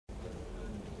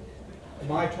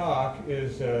My talk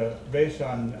is based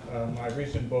on my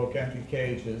recent book, Empty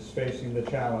Cages, Facing the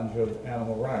Challenge of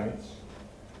Animal Rights.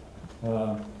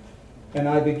 And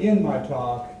I begin my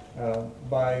talk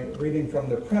by reading from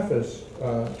the preface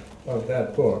of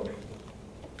that book.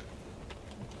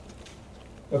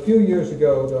 A few years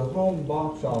ago, the home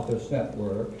box office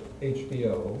network,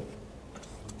 HBO,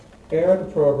 aired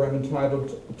a program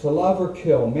entitled To Love or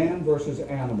Kill, Man vs.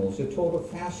 Animals. It told a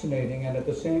fascinating and at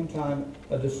the same time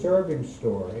a disturbing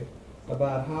story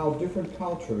about how different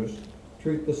cultures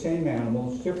treat the same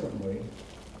animals differently.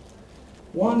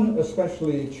 One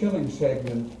especially chilling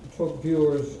segment took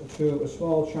viewers to a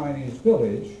small Chinese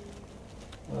village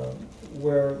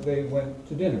where they went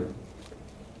to dinner.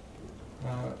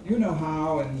 You know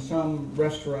how in some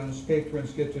restaurants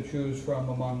patrons get to choose from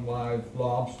among live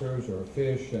lobsters or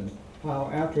fish, and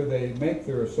how after they make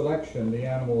their selection the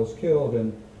animal is killed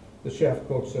and the chef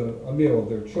cooks a meal of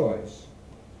their choice.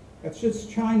 At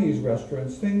just Chinese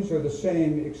restaurants, things are the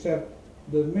same except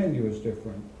the menu is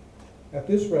different. At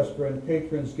this restaurant,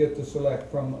 patrons get to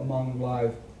select from among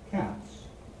live cats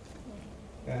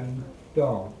and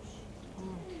dogs.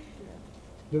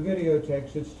 The video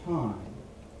takes its time.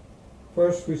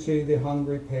 First, we see the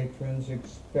hungry patrons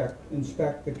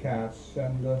inspect the cats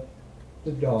and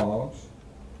the dogs.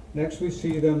 Next, we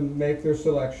see them make their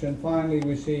selection. Finally,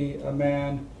 we see a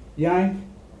man yank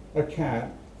a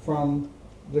cat from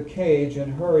the cage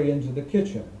and hurry into the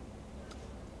kitchen.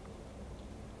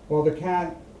 While the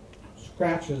cat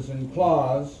scratches and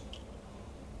claws,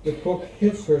 the cook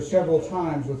hits her several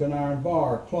times with an iron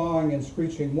bar. Clawing and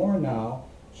screeching more now,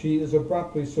 she is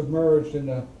abruptly submerged in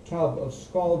a tub of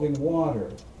scalding water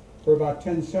for about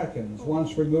 10 seconds.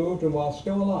 Once removed and while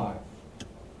still alive,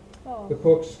 the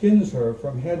cook skins her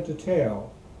from head to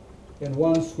tail in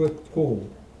one swift pool.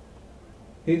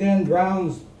 He then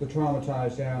drowns the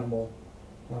traumatized animal,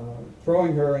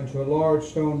 throwing her into a large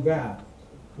stone bath,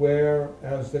 where,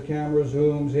 as the camera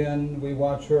zooms in, we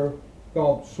watch her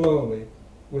gulp slowly,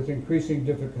 with increasing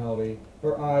difficulty,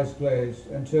 her eyes glazed,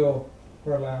 until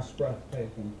her last breath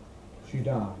taken, she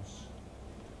dies.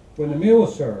 When the meal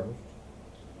is served,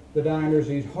 the diners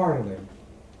eat heartily,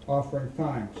 offering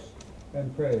thanks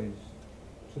and praise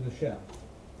to the chef.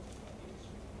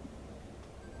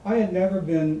 I had never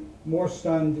been more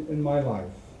stunned in my life.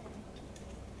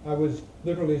 I was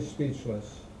literally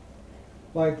speechless.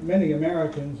 Like many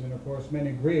Americans, and of course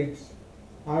many Greeks,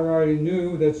 I already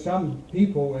knew that some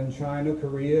people in China,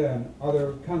 Korea, and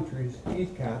other countries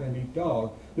eat cat and eat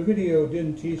dog. The video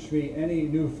didn't teach me any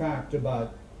new fact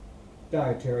about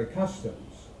dietary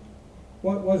customs.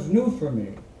 What was new for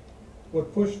me,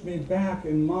 what pushed me back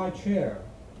in my chair,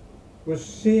 was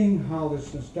seeing how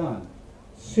this is done,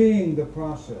 seeing the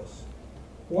process.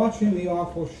 Watching the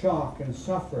awful shock and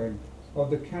suffering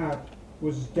of the cat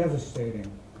was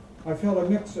devastating. I felt a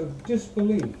mix of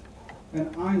disbelief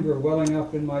and anger welling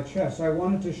up in my chest. I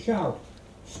wanted to shout,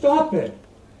 "Stop it!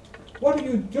 What are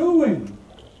you doing?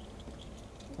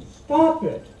 Stop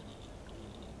it!"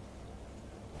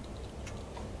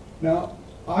 Now,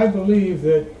 I believe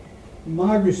that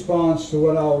my response to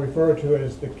what I'll refer to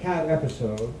as the cat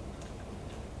episode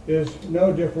is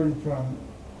no different from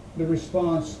the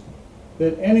response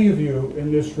that any of you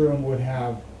in this room would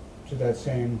have to that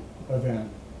same event.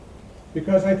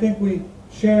 Because I think we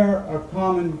share a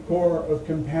common core of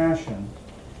compassion,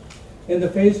 in the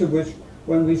face of which,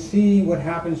 when we see what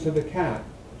happens to the cat,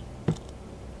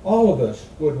 all of us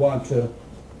would want to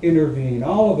intervene,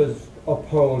 all of us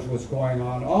oppose what's going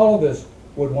on, all of us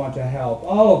would want to help,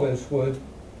 all of us would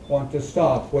want to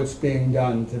stop what's being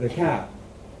done to the cat.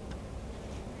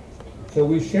 So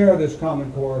we share this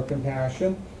common core of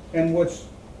compassion, and what's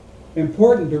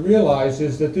important to realize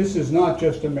is that this is not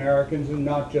just Americans and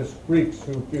not just Greeks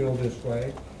who feel this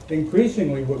way.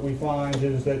 Increasingly what we find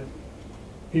is that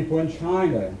people in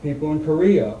China and people in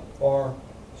Korea are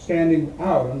standing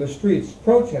out on the streets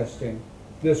protesting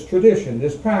this tradition,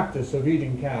 this practice of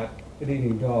eating cat and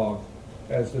eating dog,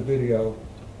 as the video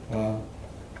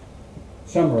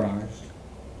summarized.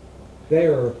 They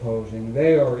are opposing,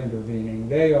 they are intervening,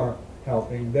 they are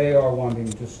helping, they are wanting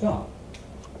to stop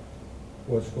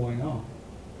what's going on.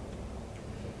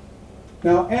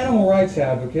 Now, animal rights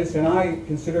advocates, and I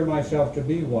consider myself to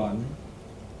be one,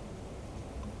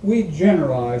 we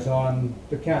generalize on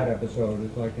the cat episode,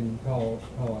 if I can call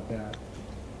it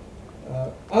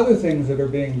that. Other things that are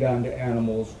being done to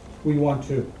animals, we want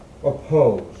to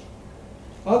oppose.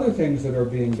 Other things that are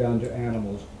being done to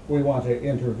animals, we want to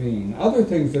intervene. Other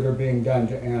things that are being done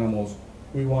to animals,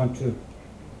 we want to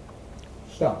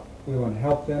stop. We want to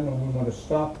help them, and we want to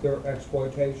stop their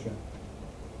exploitation.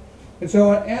 And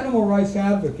so an animal rights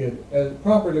advocate, as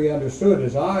properly understood,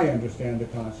 as I understand the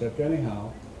concept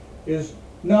anyhow, is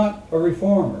not a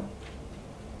reformer.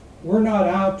 We're not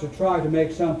out to try to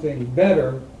make something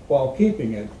better while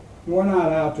keeping it. We're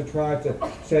not out to try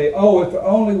to say, oh, if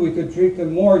only we could treat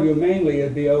them more humanely,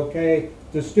 it'd be okay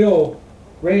to still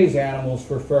raise animals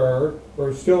for fur,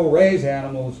 or still raise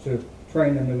animals to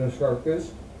train them in the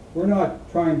circus. We're not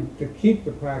trying to keep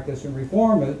the practice and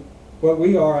reform it. What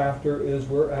we are after is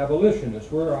we're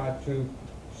abolitionists. We're out to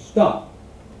stop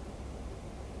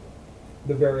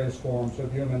the various forms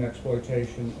of human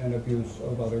exploitation and abuse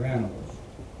of other animals.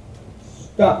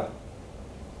 Stop it.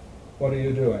 What are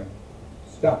you doing?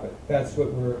 Stop it. That's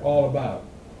what we're all about.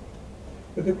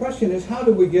 But the question is, how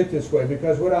do we get this way?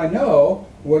 Because what I know,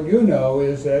 what you know,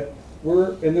 is that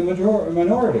we're in the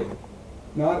minority.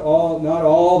 Not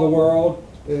all the world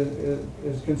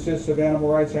consists of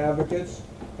animal rights advocates.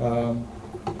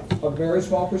 A very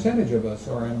small percentage of us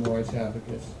are animal rights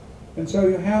advocates. And so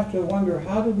you have to wonder,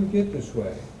 how did we get this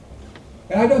way?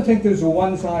 And I don't think there's a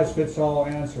one-size-fits-all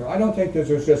answer. I don't think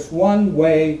there's just one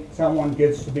way someone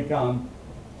gets to become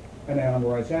an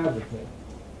animal rights advocate.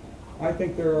 I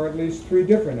think there are at least 3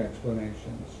 different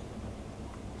explanations.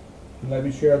 And let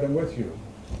me share them with you.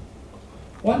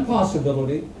 One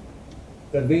possibility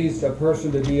that leads a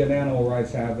person to be an animal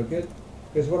rights advocate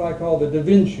is what I call the Da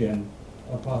Vincian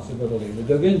possibility, the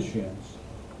Da Vincians.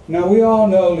 Now, we all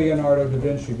know Leonardo da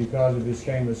Vinci because of his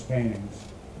famous paintings,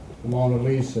 the Mona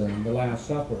Lisa and the Last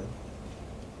Supper.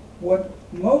 What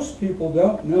most people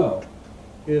don't know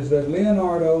is that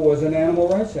Leonardo was an animal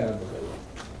rights advocate.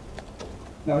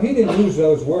 Now, he didn't use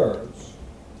those words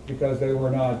because they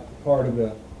were not part of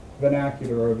the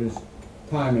vernacular of his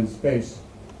time and space.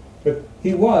 But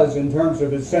he was, in terms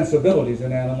of his sensibilities,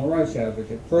 an animal rights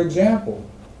advocate. For example,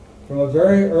 from a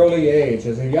very early age,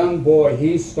 as a young boy,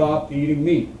 he stopped eating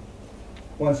meat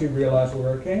once he realized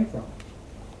where it came from.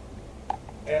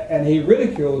 And he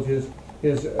ridiculed his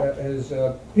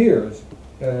peers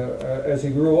as he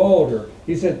grew older.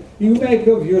 He said, "You make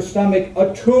of your stomach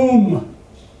a tomb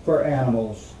for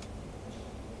animals.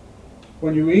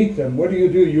 When you eat them, what do?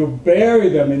 You bury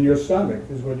them in your stomach,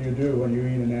 is what you do when you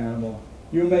eat an animal.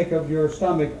 You make of your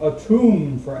stomach a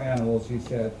tomb for animals," he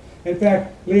said. In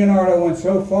fact, Leonardo went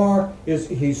so far as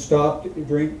he stopped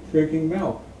drinking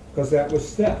milk because that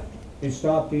was theft. He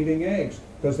stopped eating eggs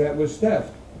because that was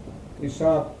theft. He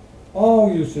stopped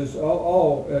all uses,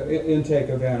 all intake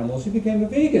of animals. He became a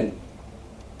vegan.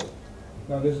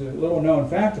 Now, this is a little known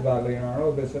fact about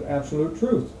Leonardo, but it's an absolute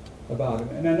truth about him.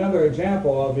 And another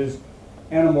example of his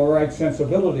animal rights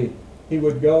sensibility, he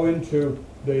would go into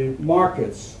the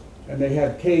markets, and they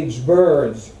had caged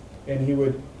birds, and he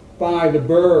would buy the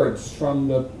birds from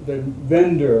the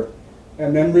vendor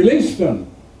and then release them,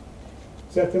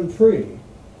 set them free.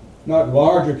 Not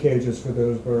larger cages for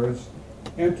those birds,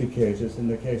 empty cages in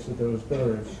the case of those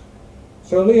birds.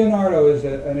 So Leonardo is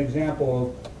an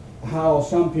example of how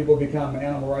some people become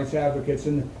animal rights advocates.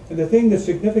 And the thing that's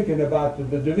significant about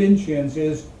the Da Vincians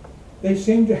is they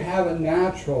seem to have a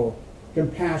natural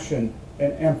compassion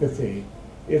and empathy.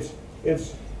 It's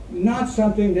not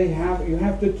something you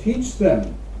have to teach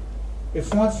them.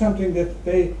 It's not something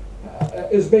that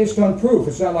is based on proof.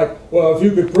 It's not like, well, if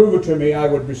you could prove it to me, I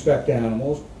would respect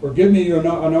animals, or give me an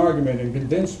argument and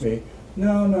convince me.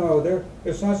 No,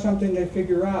 it's not something they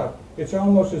figure out. It's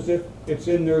almost as if it's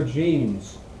in their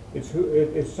genes.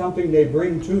 It's something they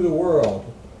bring to the world,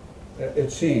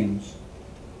 it seems.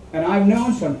 And I've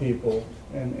known some people,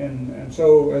 and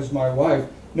so has my wife,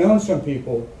 known some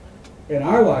people in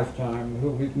our lifetime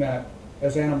who we've met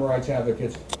as animal rights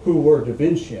advocates who were Da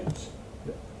Vincians.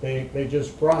 They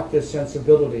just brought this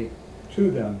sensibility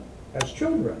to them as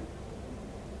children.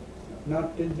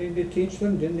 Didn't need to teach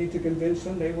them, didn't need to convince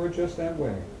them, they were just that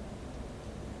way.